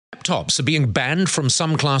Laptops are being banned from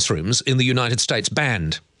some classrooms in the United States.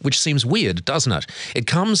 Banned. Which seems weird, doesn't it? It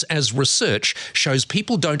comes as research shows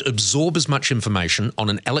people don't absorb as much information on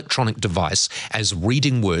an electronic device as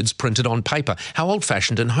reading words printed on paper. How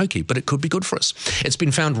old-fashioned and hokey, but it could be good for us. It's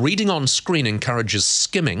been found reading on screen encourages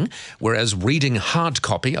skimming, whereas reading hard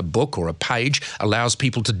copy, a book or a page, allows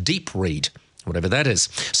people to deep read. Whatever that is.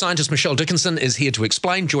 Scientist Michelle Dickinson is here to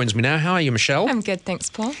explain. Joins me now. How are you, Michelle? I'm good, thanks,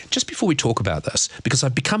 Paul. Just before we talk about this, because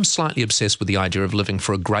I've become slightly obsessed with the idea of living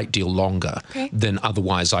for a great deal longer than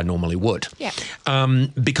otherwise I normally would. Yeah.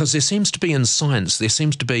 Because there seems to be in science, there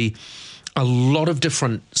seems to be a lot of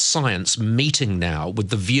different science meeting now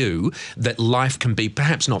with the view that life can be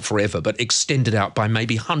perhaps not forever, but extended out by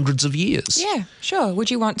maybe hundreds of years. Yeah, sure. Would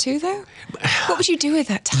you want to, though? What would you do at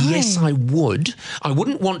that time? Yes, I would. I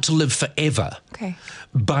wouldn't want to live forever. Okay.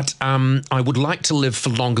 But I would like to live for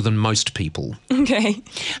longer than most people. Okay.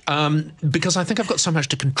 Because I think I've got so much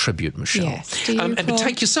to contribute, Michelle. Yes. Do you but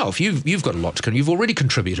take yourself. You've got a lot to contribute. You've already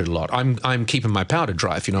contributed a lot. I'm keeping my powder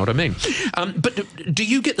dry, if you know what I mean. But do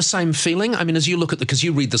you get the same feeling? I mean, as you look at because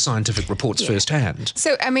you read the scientific reports firsthand.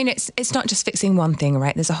 So, I mean, it's not just fixing one thing,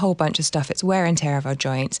 right? There's a whole bunch of stuff. It's wear and tear of our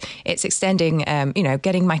joints. It's extending,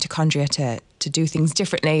 getting mitochondria to do things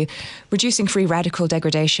differently, reducing free radical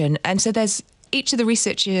degradation. And so there's each of the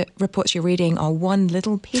research reports you're reading are one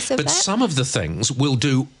little piece of that. But some of the things will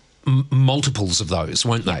do multiples of those,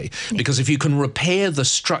 won't they? Because if you can repair the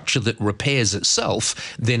structure that repairs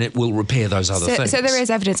itself, then it will repair those other things. So there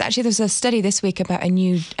is evidence. Actually, there's a study this week about a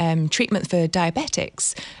new treatment for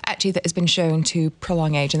diabetics, actually, that has been shown to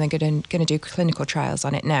prolong age, and they're going to do clinical trials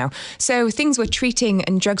on it now. So things we're treating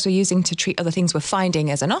and drugs we're using to treat other things we're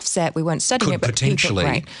finding as an offset, we weren't studying it, but potentially.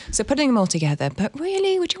 Right. So putting them all together. But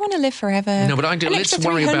really, would you want to live forever? No, but let's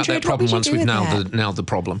worry about that problem once we've nailed the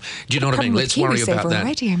problem. Do you know what I mean? Let's worry about that.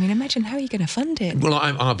 Already. I mean, imagine how are you going to fund it? Well,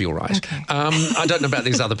 I'll be all right. Okay. I don't know about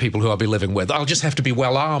these other people who I'll be living with. I'll just have to be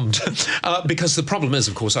well armed because the problem is,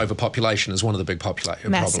 of course, overpopulation is one of the big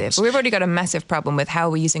problems. We've already got a massive problem with how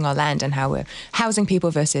we're using our land and how we're housing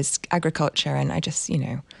people versus agriculture. And I just,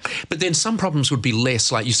 But then some problems would be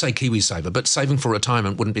less, like you say, KiwiSaver, but saving for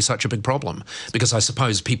retirement wouldn't be such a big problem because I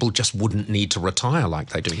suppose people just wouldn't need to retire like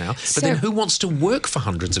they do now. But then who wants to work for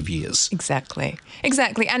hundreds of years? Exactly.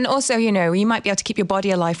 And also, you might be able to keep your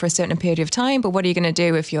body alive for a certain period of time, but what are you going to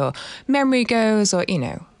do if your memory goes or,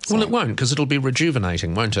 So. Well, it won't, because it'll be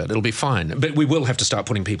rejuvenating, won't it? It'll be fine. But we will have to start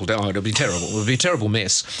putting people down. It'll be terrible. It'll be a terrible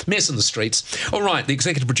mess. Mess in the streets. All right, the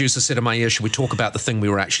executive producer said in my ear, should we talk about the thing we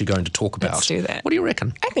were actually going to talk about? Let's do that. What do you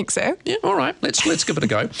reckon? I think so. Yeah, all right. Let's give it a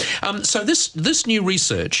go. So this new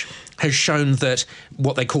research has shown that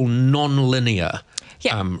what they call non-linear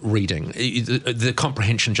reading, the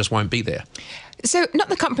comprehension just won't be there. So not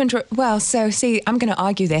the comprehension. Well, I'm going to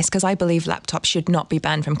argue this because I believe laptops should not be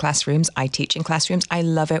banned from classrooms. I teach in classrooms. I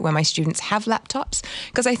love it when my students have laptops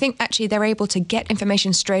because I think actually they're able to get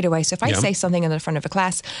information straight away. So if I say something in the front of a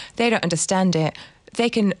class, they don't understand it. They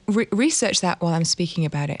can research that while I'm speaking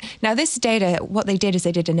about it. Now, this data, what they did is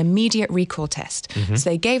they did an immediate recall test. Mm-hmm. So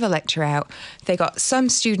they gave a lecture out. They got some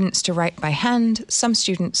students to write by hand, some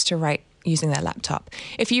students to write using their laptop.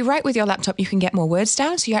 If you write with your laptop, you can get more words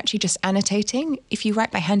down, so you're actually just annotating. If you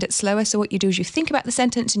write by hand, it's slower, so what you do is you think about the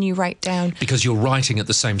sentence and you write down. Because you're writing at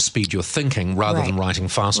the same speed you're thinking rather than writing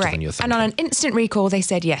faster than you're thinking. And on an instant recall, they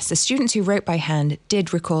said, yes, the students who wrote by hand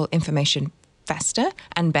did recall information faster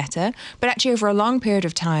and better, but actually over a long period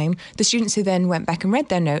of time, the students who then went back and read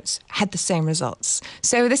their notes had the same results.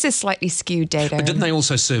 So this is slightly skewed data. But didn't they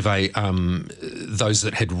also survey those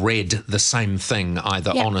that had read the same thing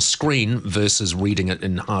either on a screen versus reading it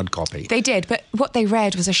in hard copy? They did, but what they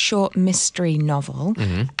read was a short mystery novel.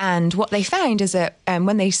 Mm-hmm. And what they found is that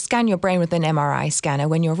when they scan your brain with an MRI scanner,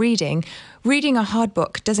 when you're reading a hard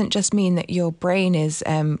book doesn't just mean that your brain is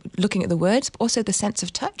looking at the words, but also the sense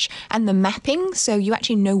of touch and the mapping, so you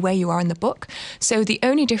actually know where you are in the book. So the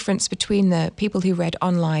only difference between the people who read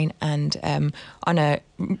online and on a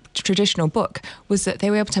traditional book was that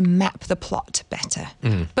they were able to map the plot better,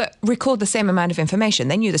 but record the same amount of information.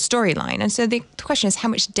 They knew the storyline. And so the question is, how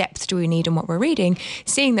much depth do we need in what we're reading,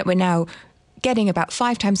 seeing that we're now getting about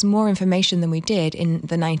 5 times more information than we did in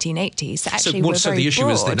the 1980s. So the issue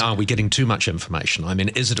is then, are we getting too much information? I mean,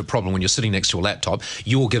 is it a problem when you're sitting next to a laptop,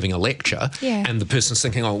 you're giving a lecture, and the person's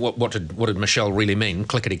thinking, oh, what did Michelle really mean?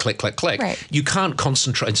 Clickety, click, click, click. Right. You can't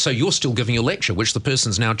concentrate. So you're still giving a lecture, which the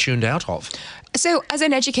person's now tuned out of. So as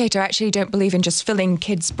an educator, I actually don't believe in just filling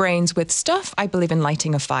kids' brains with stuff. I believe in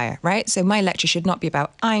lighting a fire, right? So my lecture should not be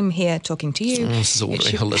about, I'm here talking to you. This is all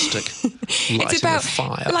very holistic. It's about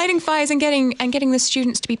lighting lighting fires and getting getting the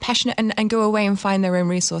students to be passionate and go away and find their own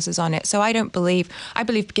resources on it. So I believe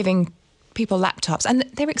giving people laptops, and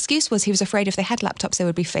their excuse was he was afraid if they had laptops they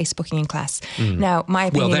would be Facebooking in class. Now, my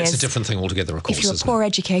opinion is... Well, that's a different thing altogether, of course, if you're a poor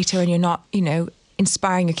educator and you're not,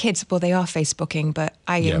 inspiring your kids, well, they are Facebooking, but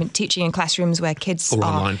I am teaching in classrooms where kids or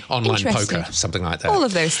are online poker, something like that. All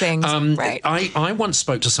of those things, right. I once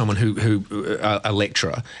spoke to someone who a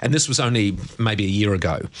lecturer, and this was only maybe a year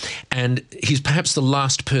ago, and he's perhaps the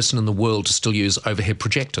last person in the world to still use overhead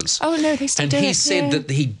projectors. Oh, no, they still do it. And he said that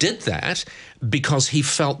he did that because he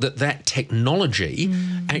felt that technology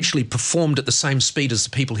actually performed at the same speed as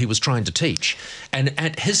the people he was trying to teach, and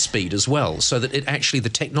at his speed as well, so that the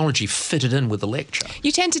technology fitted in with the lecture.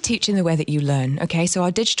 You tend to teach in the way that you learn, okay? So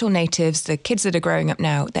our digital natives, the kids that are growing up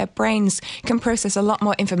now, their brains can process a lot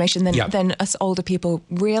more information than us older people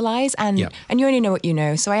realise, and you only know what you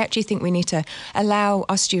know. So I actually think we need to allow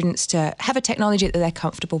our students to have a technology that they're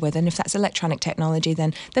comfortable with, and if that's electronic technology,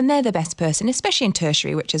 then they're the best person, especially in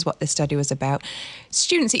tertiary, which is what this study was about.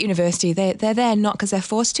 Students at university, they're there not because they're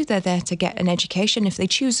forced to, they're there to get an education. If they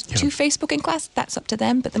choose to Facebook in class, that's up to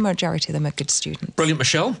them, but the majority of them are good students. Brilliant,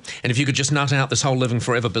 Michelle. And if you could just nut out this whole living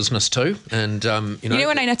forever business too, and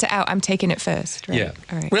when I nut it out, I'm taking it first, right? Yeah.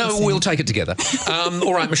 All right, well, we'll take it together.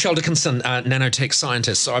 All right, Michelle Dickinson, nanotech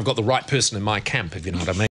scientist. So I've got the right person in my camp, if you know what I mean.